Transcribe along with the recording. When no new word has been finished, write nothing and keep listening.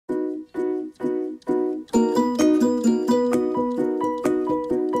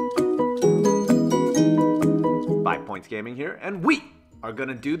Gaming here, and we are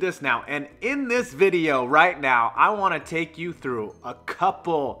gonna do this now. And in this video right now, I want to take you through a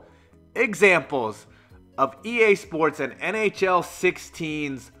couple examples of EA Sports and NHL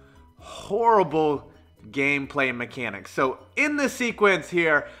 16's horrible gameplay mechanics. So in this sequence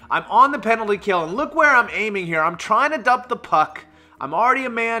here, I'm on the penalty kill, and look where I'm aiming here. I'm trying to dump the puck. I'm already a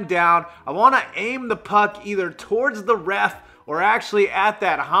man down. I want to aim the puck either towards the ref or actually at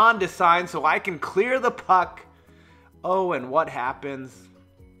that Honda sign so I can clear the puck. Oh, and what happens?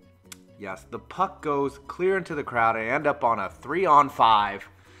 Yes, the puck goes clear into the crowd. I end up on a 3-on-5.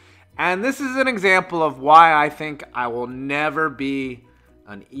 And this is an example of why I think I will never be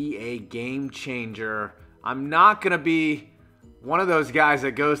an EA game changer. I'm not going to be one of those guys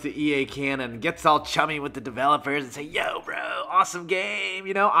that goes to EA Canada and gets all chummy with the developers and say, yo, bro, awesome game.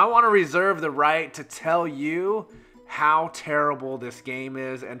 You know, I want to reserve the right to tell you how terrible this game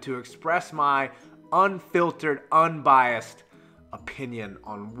is and to express my unfiltered, unbiased opinion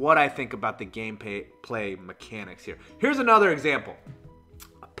on what I think about the gameplay mechanics here. Here's another example,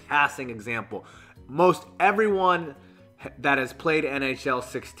 a passing example. Most everyone that has played NHL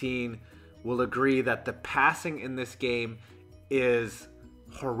 16 will agree that the passing in this game is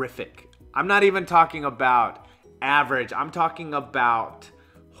horrific. I'm not even talking about average. I'm talking about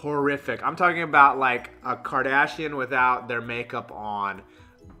horrific. I'm talking about like a Kardashian without their makeup on.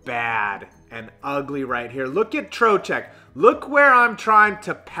 Bad and ugly right here. Look at Trocheck. Look where I'm trying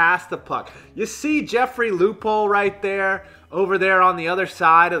to pass the puck. You see Jeffrey Loophole right there, over there on the other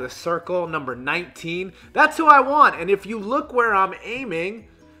side of the circle, number 19. That's who I want. And if you look where I'm aiming,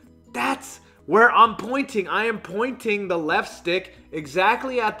 that's where I'm pointing. I am pointing the left stick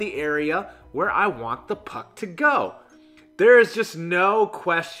exactly at the area where I want the puck to go. There is just no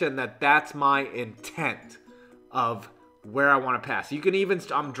question that that's my intent of where I want to pass. You can even,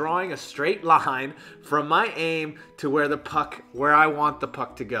 I'm drawing a straight line from my aim to where I want the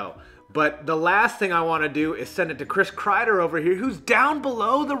puck to go. But the last thing I want to do is send it to Chris Kreider over here, who's down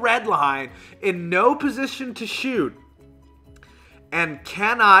below the red line in no position to shoot and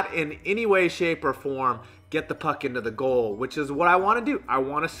cannot in any way, shape, or form get the puck into the goal, which is what I want to do. I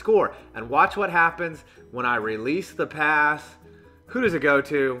want to score. And watch what happens when I release the pass. Who does it go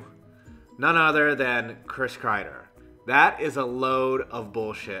to? None other than Chris Kreider. That is a load of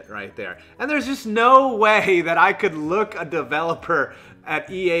bullshit right there. And there's just no way that I could look a developer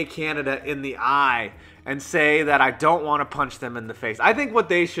at EA Canada in the eye and say that I don't want to punch them in the face. I think what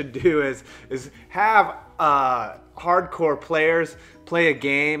they should do is have hardcore players play a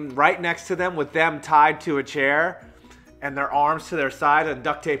game right next to them with them tied to a chair and their arms to their side and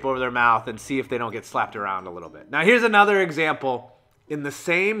duct tape over their mouth and see if they don't get slapped around a little bit. Now here's another example in the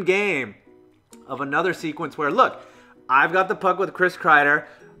same game of another sequence where, look, I've got the puck with Chris Kreider.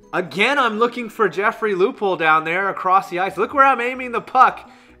 Again, I'm looking for Jeffrey Loophole down there across the ice. Look where I'm aiming the puck.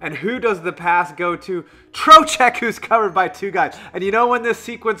 And who does the pass go to? Trocheck, who's covered by two guys. And you know when this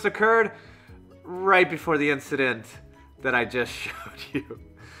sequence occurred? Right before the incident that I just showed you.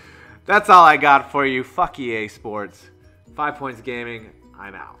 That's all I got for you. Fuck EA Sports. 5 Points Gaming,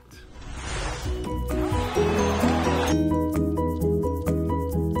 I'm out.